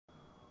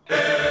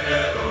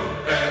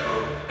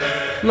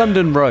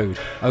London Road,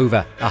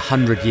 over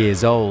 100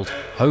 years old,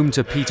 home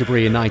to Peterborough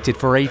United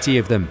for 80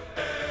 of them.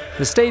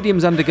 The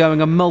stadium's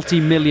undergoing a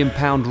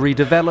multi-million-pound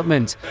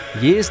redevelopment.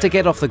 Years to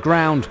get off the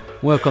ground,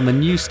 work on the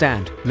new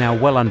stand now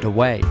well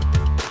underway.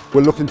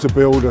 We're looking to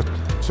build a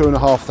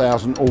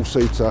 2,500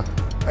 all-seater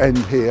end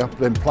here,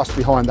 then plus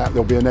behind that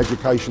there'll be an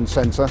education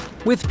centre.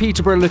 With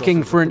Peterborough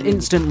looking for an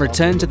instant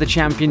return to the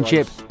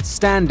Championship,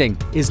 standing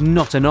is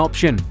not an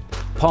option.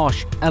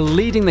 Posh are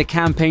leading the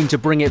campaign to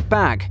bring it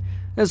back,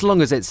 as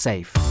long as it's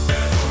safe.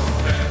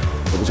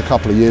 It was a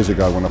couple of years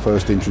ago when I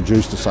first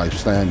introduced the safe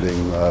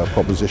standing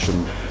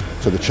proposition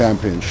to the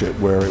Championship,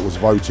 where it was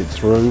voted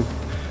through,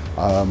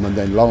 and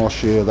then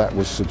last year that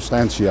was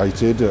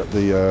substantiated at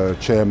the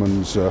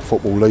Chairman's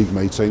Football League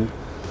meeting,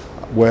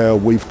 where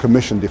we've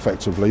commissioned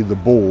effectively the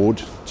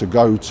board to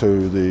go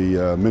to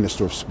the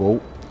Minister of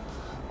Sport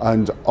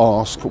and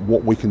ask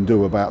what we can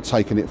do about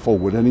taking it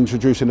forward and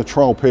introducing a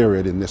trial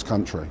period in this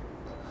country.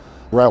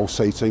 Rail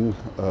seating,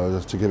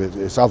 to give it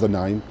its other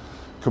name,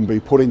 can be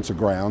put into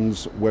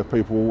grounds where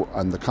people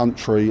and the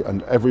country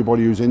and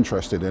everybody who's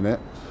interested in it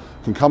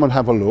can come and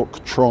have a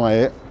look, try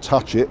it,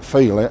 touch it,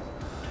 feel it,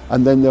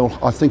 and then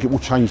I think it will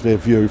change their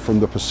view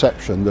from the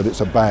perception that it's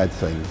a bad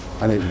thing,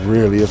 and it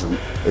really isn't.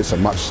 It's a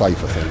much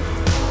safer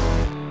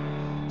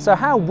thing. So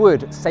how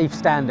would safe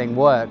standing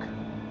work?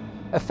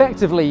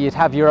 Effectively, you'd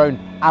have your own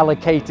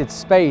allocated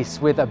space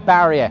with a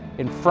barrier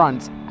in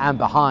front and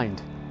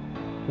behind.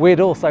 We'd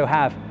also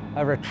have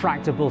a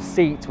retractable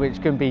seat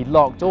which can be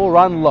locked or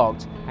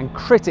unlocked, and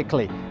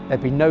critically,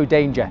 there'd be no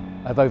danger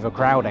of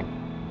overcrowding.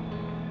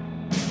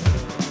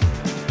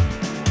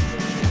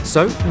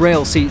 So,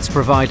 rail seats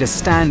provide a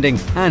standing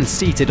and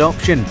seated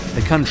option.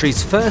 The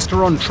country's first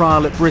are on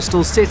trial at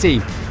Bristol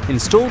City.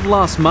 Installed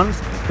last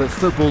month, but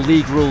Football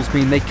League rules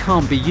mean they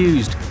can't be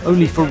used,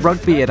 only for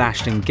rugby at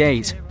Ashton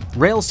Gate.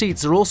 Rail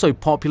seats are also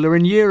popular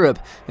in Europe,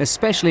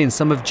 especially in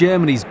some of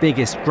Germany's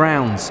biggest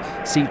grounds.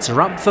 Seats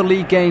are up for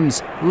league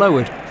games,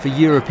 lowered for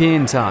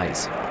European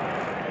ties.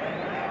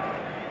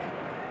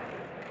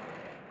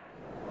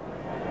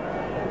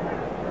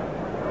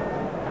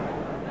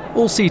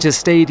 All-seater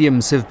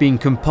stadiums have been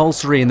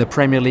compulsory in the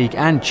Premier League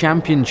and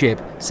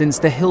Championship since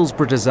the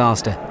Hillsborough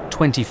disaster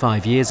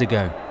 25 years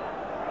ago.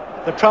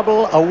 The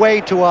trouble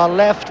away to our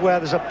left, where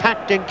there's a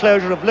packed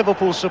enclosure of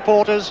Liverpool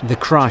supporters. The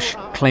crush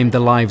claimed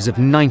the lives of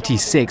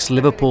 96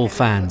 Liverpool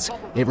fans.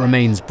 It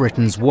remains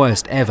Britain's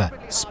worst ever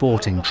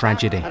sporting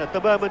tragedy. And at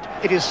the moment,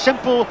 it is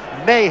simple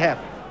mayhem.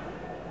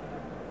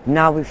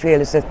 Now we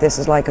feel as if this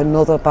is like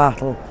another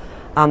battle,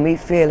 and we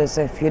feel as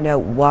if,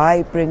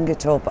 why bring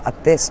it up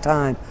at this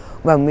time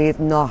when we've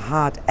not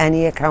had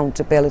any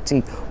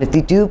accountability? If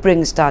they do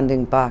bring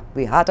standing back,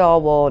 we had our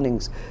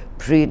warnings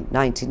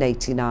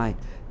pre-1989.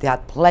 They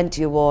had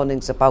plenty of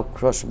warnings about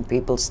crushing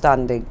people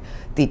standing.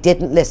 They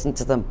didn't listen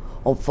to them.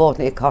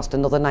 Unfortunately, it cost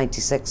another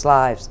 96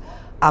 lives,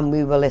 and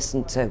we were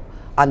listened to,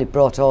 and it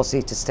brought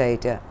all-seater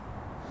stadia.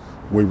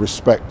 We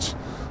respect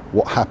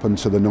what happened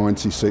to the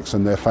 96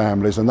 and their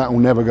families, and that will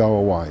never go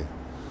away.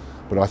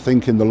 But I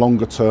think in the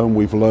longer term,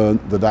 we've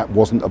learned that that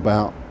wasn't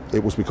about,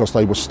 it was because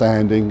they were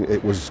standing,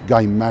 it was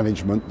game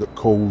management that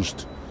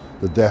caused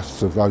the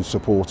deaths of those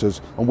supporters,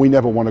 and we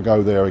never want to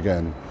go there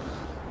again.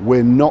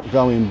 We're not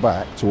going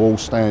back to all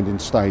standing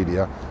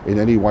stadia in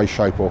any way,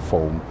 shape or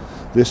form.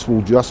 This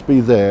will just be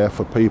there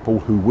for people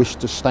who wish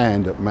to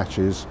stand at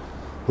matches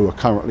who are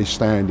currently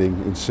standing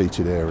in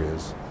seated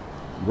areas.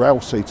 Rail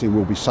seating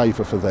will be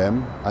safer for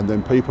them, and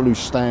then people who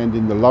stand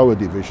in the lower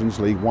divisions,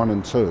 League 1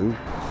 and 2,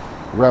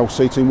 rail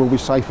seating will be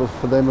safer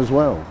for them as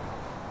well.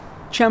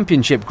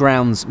 Championship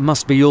grounds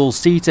must be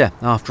all-seater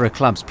after a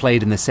club's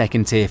played in the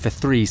second tier for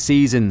 3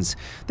 seasons.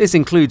 This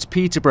includes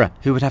Peterborough,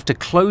 who would have to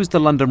close the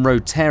London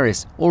Road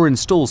terrace or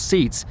install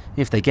seats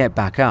if they get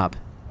back up.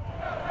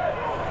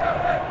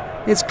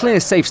 It's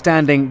clear safe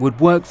standing would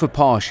work for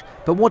Posh,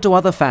 but what do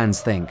other fans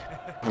think?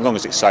 As long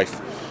as it's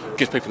safe,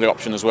 gives people the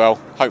option as well,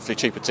 hopefully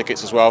cheaper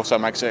tickets as well, so it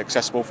makes it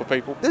accessible for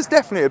people. There's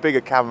definitely a bigger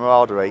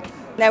camaraderie.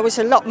 There was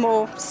a lot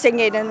more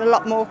singing and a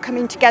lot more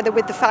coming together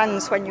with the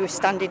fans when you were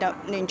standing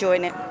up and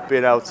enjoying it.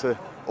 Being able to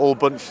all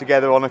bunch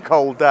together on a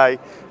cold day,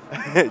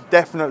 it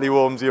definitely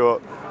warms you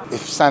up.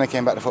 If standing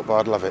came back to football,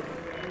 I'd love it.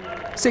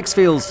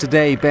 Sixfields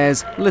today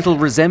bears little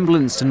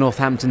resemblance to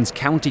Northampton's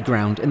county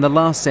ground in the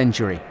last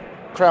century.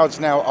 Crowds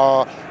now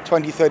are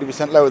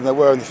 20-30% lower than they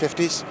were in the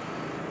 50s,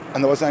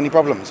 and there wasn't any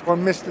problems. I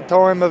missed the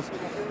time at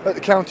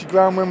the county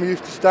ground when we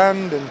used to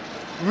stand and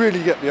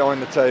really get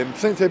behind the team.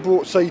 Since they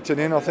brought seating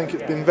in, I think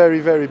it's been very,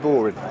 very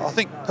boring. I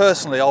think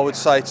personally I would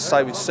say to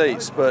stay with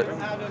seats, but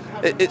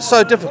it's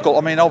so difficult.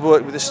 I mean, I've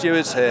worked with the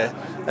stewards here,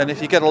 and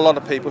if you get a lot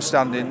of people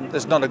standing,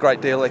 there's not a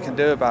great deal they can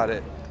do about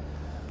it.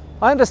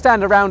 I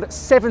understand around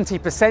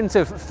 70%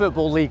 of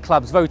Football League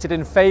clubs voted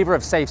in favour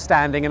of safe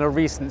standing in a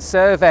recent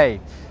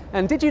survey.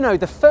 And did you know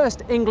the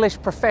first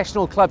English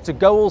professional club to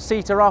go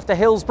all-seater after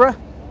Hillsborough?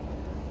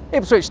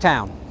 Ipswich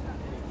Town.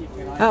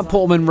 At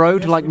Portman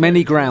Road, like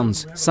many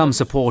grounds, some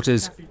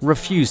supporters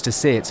refuse to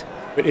sit.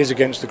 It is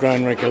against the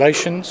ground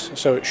regulations,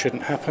 so it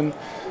shouldn't happen.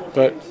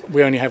 but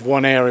we only have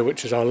one area,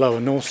 which is our lower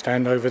north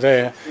stand over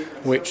there,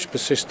 which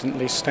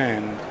persistently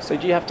stand. So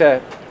do you have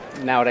to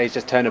nowadays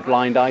just turn a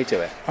blind eye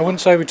to it? I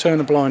wouldn't say we turn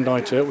a blind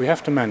eye to it. We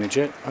have to manage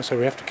it. I say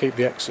we have to keep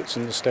the exits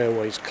and the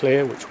stairways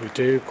clear, which we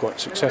do quite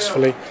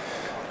successfully.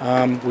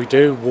 We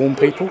do warn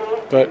people,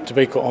 but to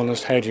be quite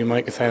honest, how do you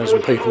make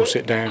 1,000 people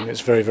sit down?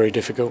 It's very, very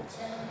difficult.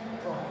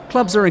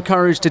 Clubs are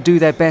encouraged to do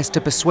their best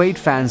to persuade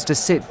fans to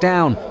sit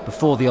down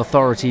before the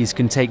authorities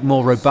can take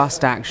more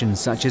robust actions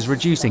such as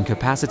reducing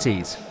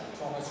capacities.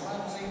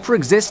 For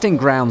existing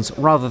grounds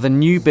rather than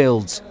new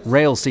builds,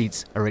 rail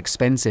seats are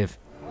expensive.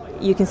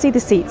 You can see the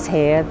seats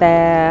here,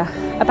 they're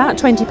about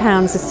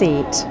 £20 a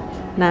seat.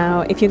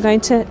 Now if you're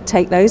going to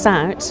take those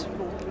out,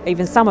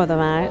 even some of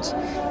them out,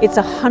 it's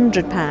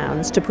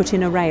 £100 to put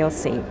in a rail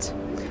seat.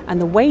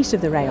 And the weight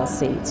of the rail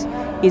seat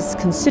is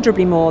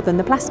considerably more than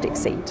the plastic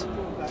seat.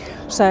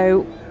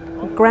 So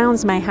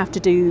grounds may have to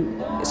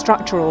do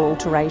structural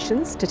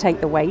alterations to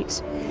take the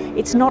weight.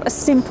 It's not a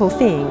simple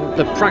thing.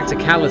 The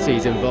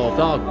practicalities involved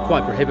are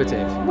quite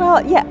prohibitive.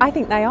 Well, yeah, I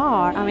think they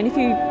are. I mean, if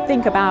you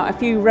think about a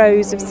few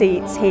rows of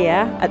seats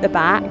here at the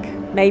back,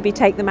 maybe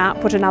take them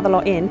out, put another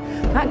lot in,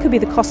 that could be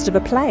the cost of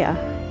a player.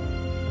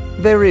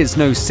 There is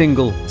no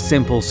single,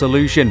 simple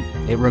solution.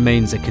 It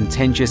remains a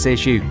contentious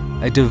issue,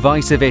 a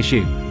divisive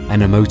issue,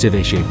 an emotive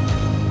issue.